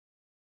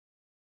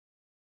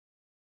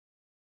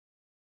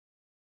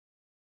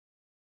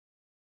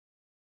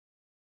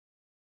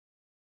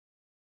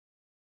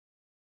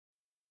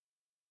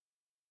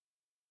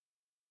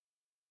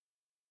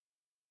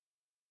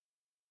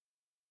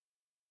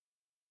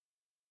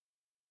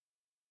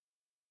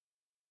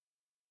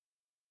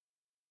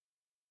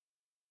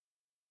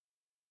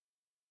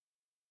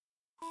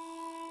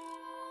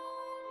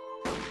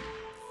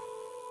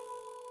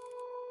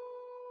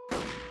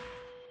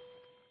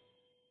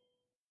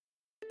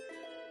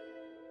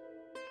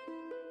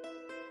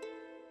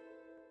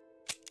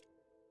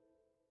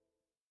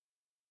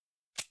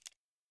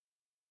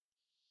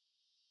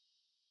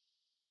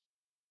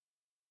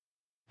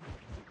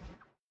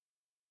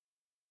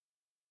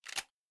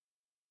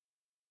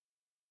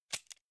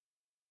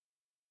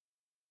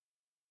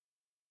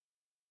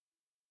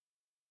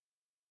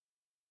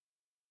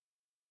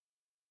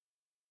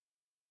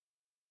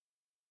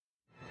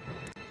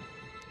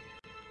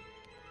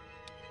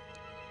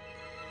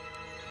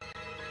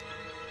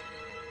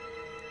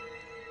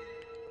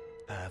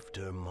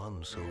After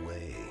months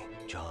away,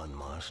 John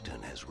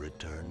Marston has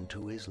returned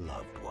to his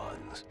loved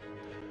ones.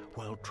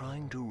 While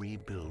trying to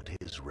rebuild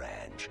his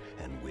ranch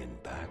and win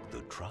back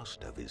the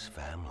trust of his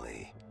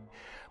family,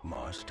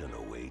 Marston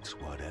awaits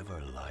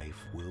whatever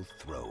life will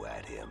throw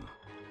at him.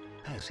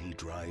 As he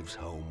drives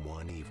home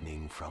one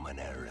evening from an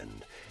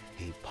errand,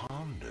 he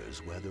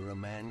ponders whether a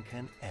man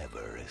can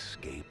ever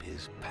escape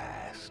his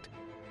past.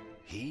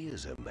 He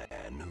is a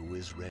man who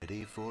is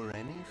ready for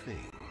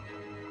anything.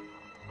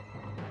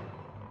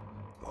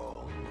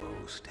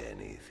 Almost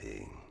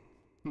anything.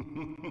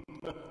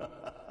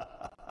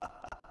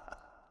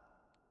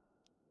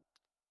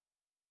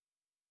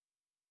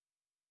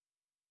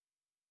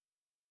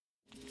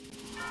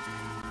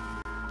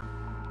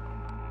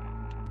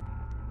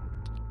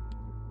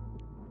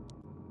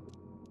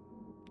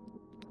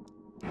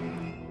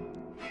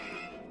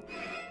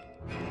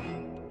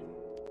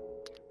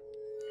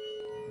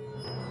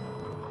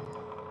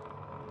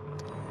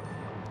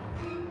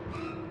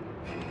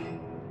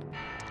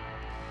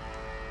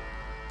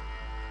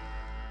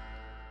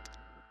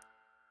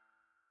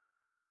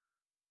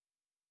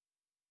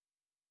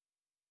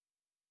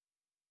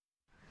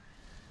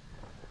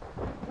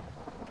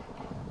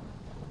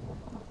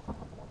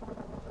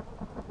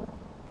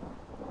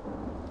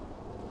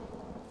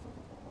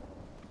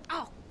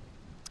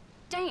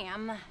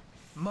 Damn.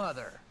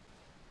 Mother.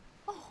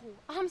 Oh,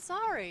 I'm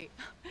sorry.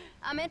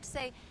 I meant to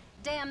say,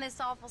 damn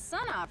this awful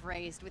son I've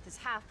raised with his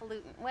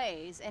highfalutin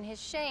ways, and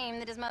his shame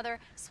that his mother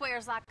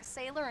swears like a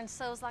sailor and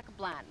sews like a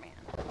blind man.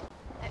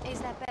 Is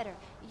that better,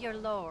 your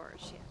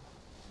lordship?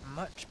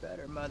 Much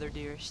better, Mother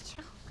dearest.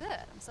 Oh, good.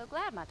 I'm so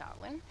glad, my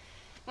darling.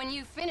 When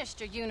you've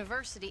finished your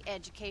university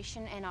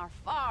education and are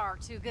far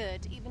too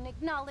good to even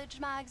acknowledge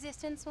my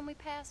existence when we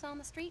pass on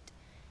the street,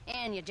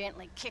 and you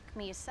gently kick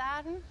me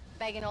aside and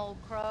begging old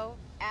crow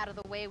out of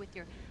the way with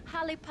your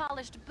highly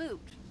polished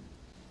boot.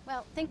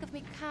 Well, think of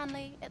me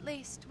kindly, at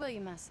least, will you,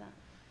 my son?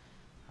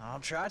 I'll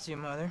try to,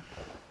 Mother.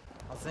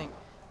 I'll think,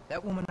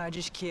 that woman I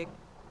just kicked,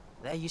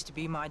 that used to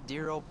be my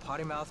dear old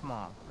potty-mouthed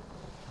mom.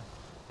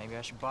 Maybe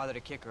I should bother to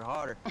kick her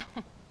harder.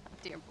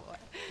 Dear boy.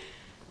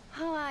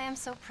 Oh, I am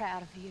so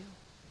proud of you.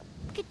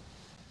 Get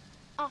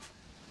off.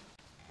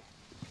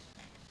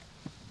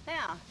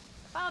 Now,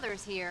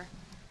 Father's here.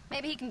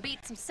 Maybe he can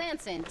beat some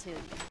sense into you.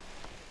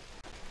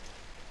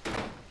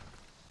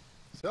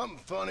 Something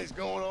funny's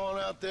going on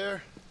out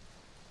there.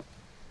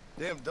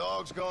 Damn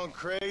dogs gone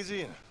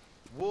crazy, and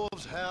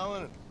wolves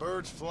howling, and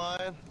birds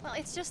flying. Well,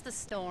 it's just the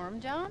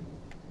storm, John.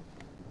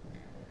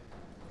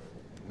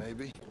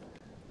 Maybe.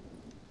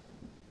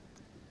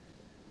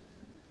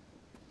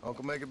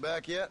 Uncle make it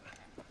back yet?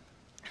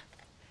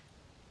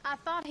 I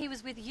thought he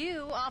was with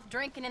you, off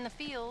drinking in the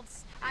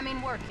fields. I mean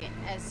working,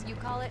 as you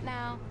call it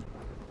now.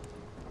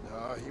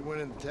 He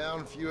went into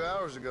town a few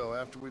hours ago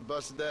after we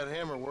busted that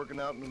hammer working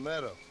out in the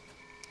meadow.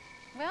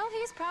 Well,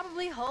 he's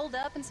probably holed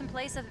up in some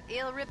place of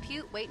ill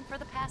repute waiting for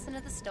the passing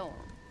of the storm.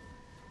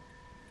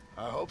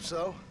 I hope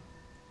so.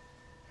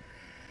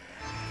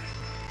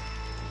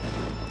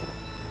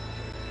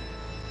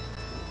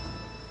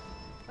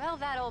 Well,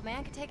 that old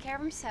man can take care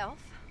of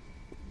himself.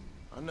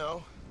 I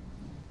know.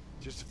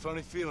 Just a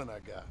funny feeling I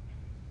got.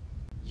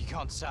 You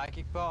gone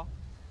psychic, Paul?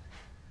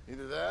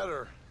 Either that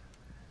or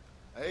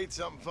I ate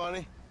something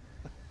funny.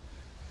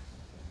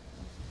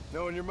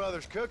 Knowing your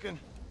mother's cooking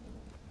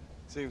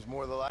seems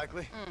more than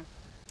likely.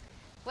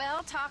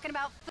 Well, talking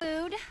about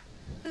food,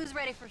 who's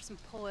ready for some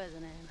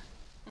poisoning?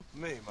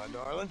 Me, my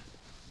darling.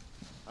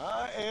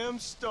 I am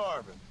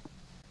starving.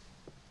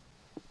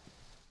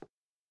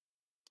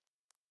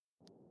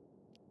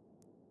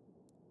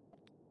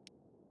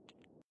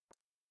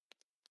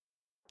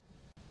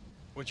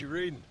 What you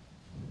reading?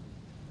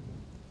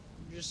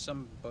 Just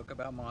some book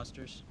about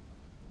monsters.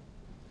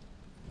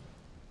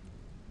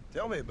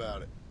 Tell me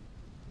about it.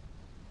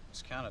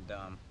 It's kind of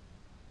dumb.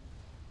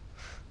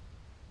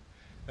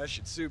 That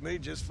should suit me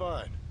just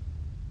fine.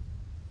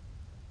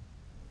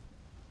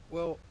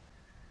 Well,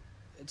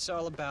 it's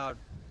all about,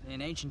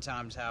 in ancient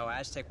times, how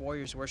Aztec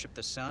warriors worshiped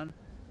the sun.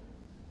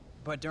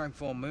 But during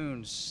full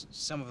moons,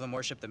 some of them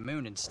worshiped the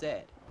moon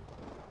instead.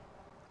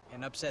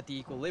 And upset the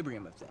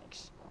equilibrium of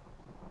things.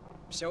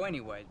 So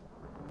anyway,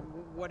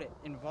 what it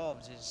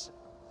involves is,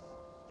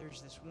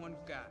 there's this one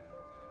guy,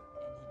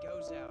 and he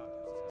goes out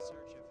in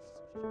search of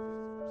his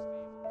family.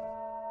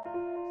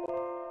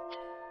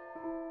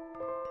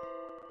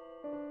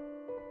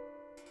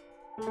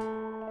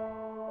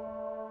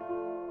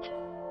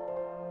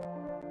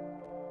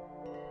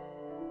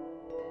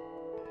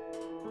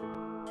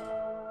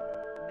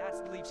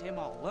 leaves him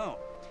all alone.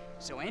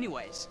 So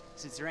anyways,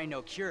 since there ain't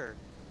no cure,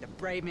 the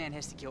brave man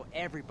has to kill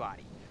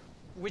everybody.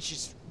 Which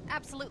is...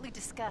 absolutely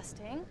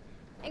disgusting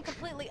and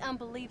completely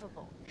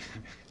unbelievable.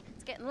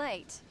 It's getting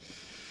late.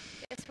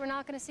 Guess we're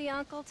not gonna see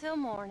Uncle till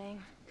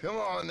morning. Come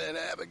on then,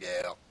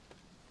 Abigail.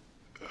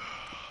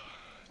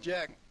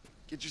 Jack,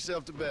 get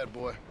yourself to bed,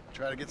 boy.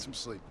 Try to get some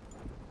sleep.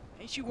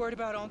 Ain't you worried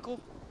about Uncle?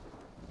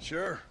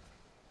 Sure,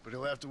 but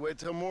he'll have to wait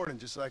till morning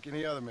just like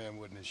any other man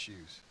would in his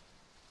shoes.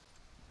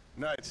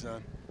 Night,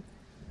 son.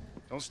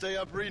 Don't stay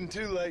up reading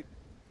too late.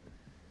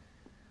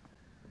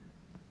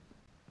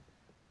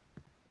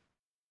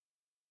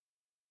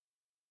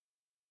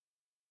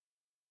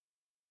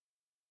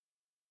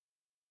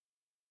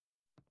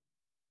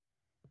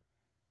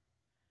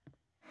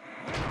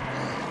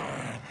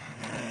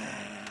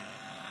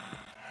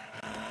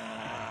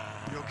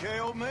 You okay,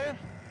 old man?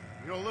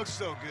 You don't look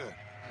so good.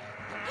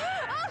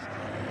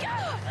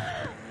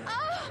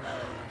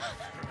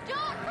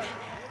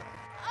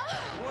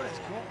 What is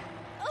going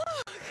on?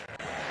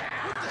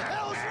 What the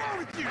hell is wrong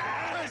with you,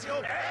 crazy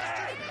old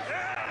bastard?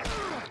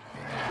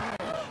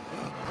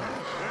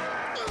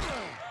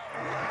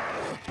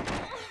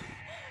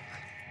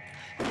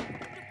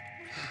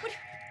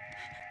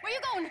 Where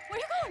you going? Where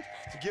you going?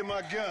 To get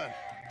my gun.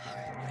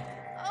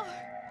 Oh.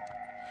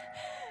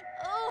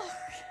 Oh.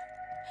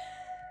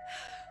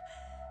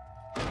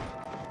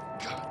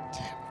 God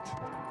damn it.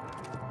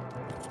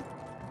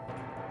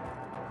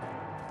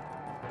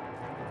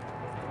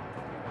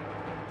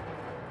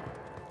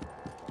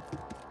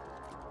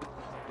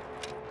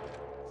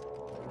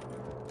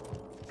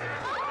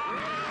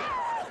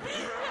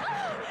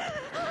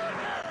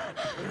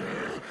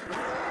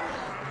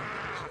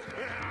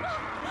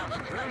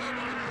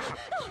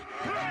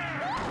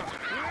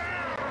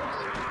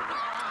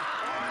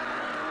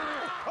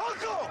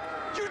 Uncle!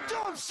 You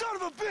dumb son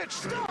of a bitch!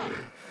 Stop!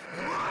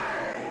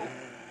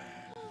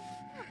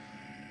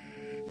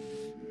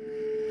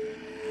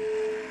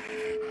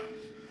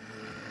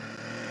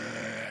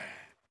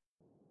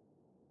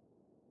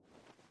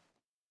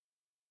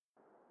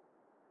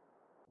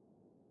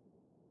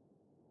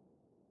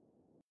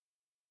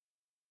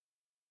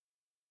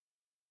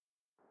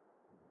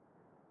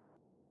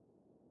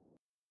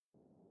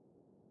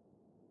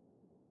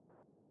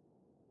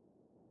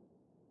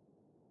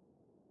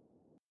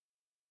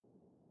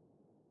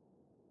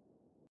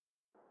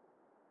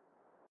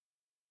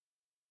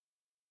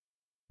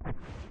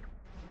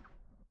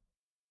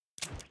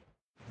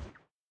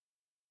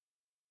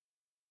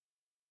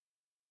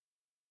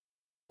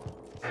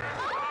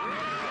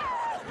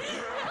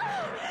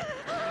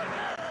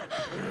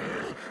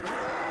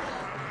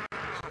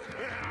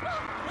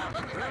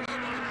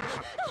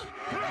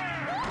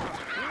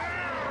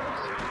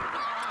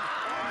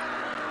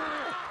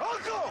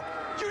 Uncle!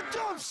 You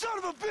dumb son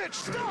of a bitch!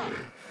 Stop!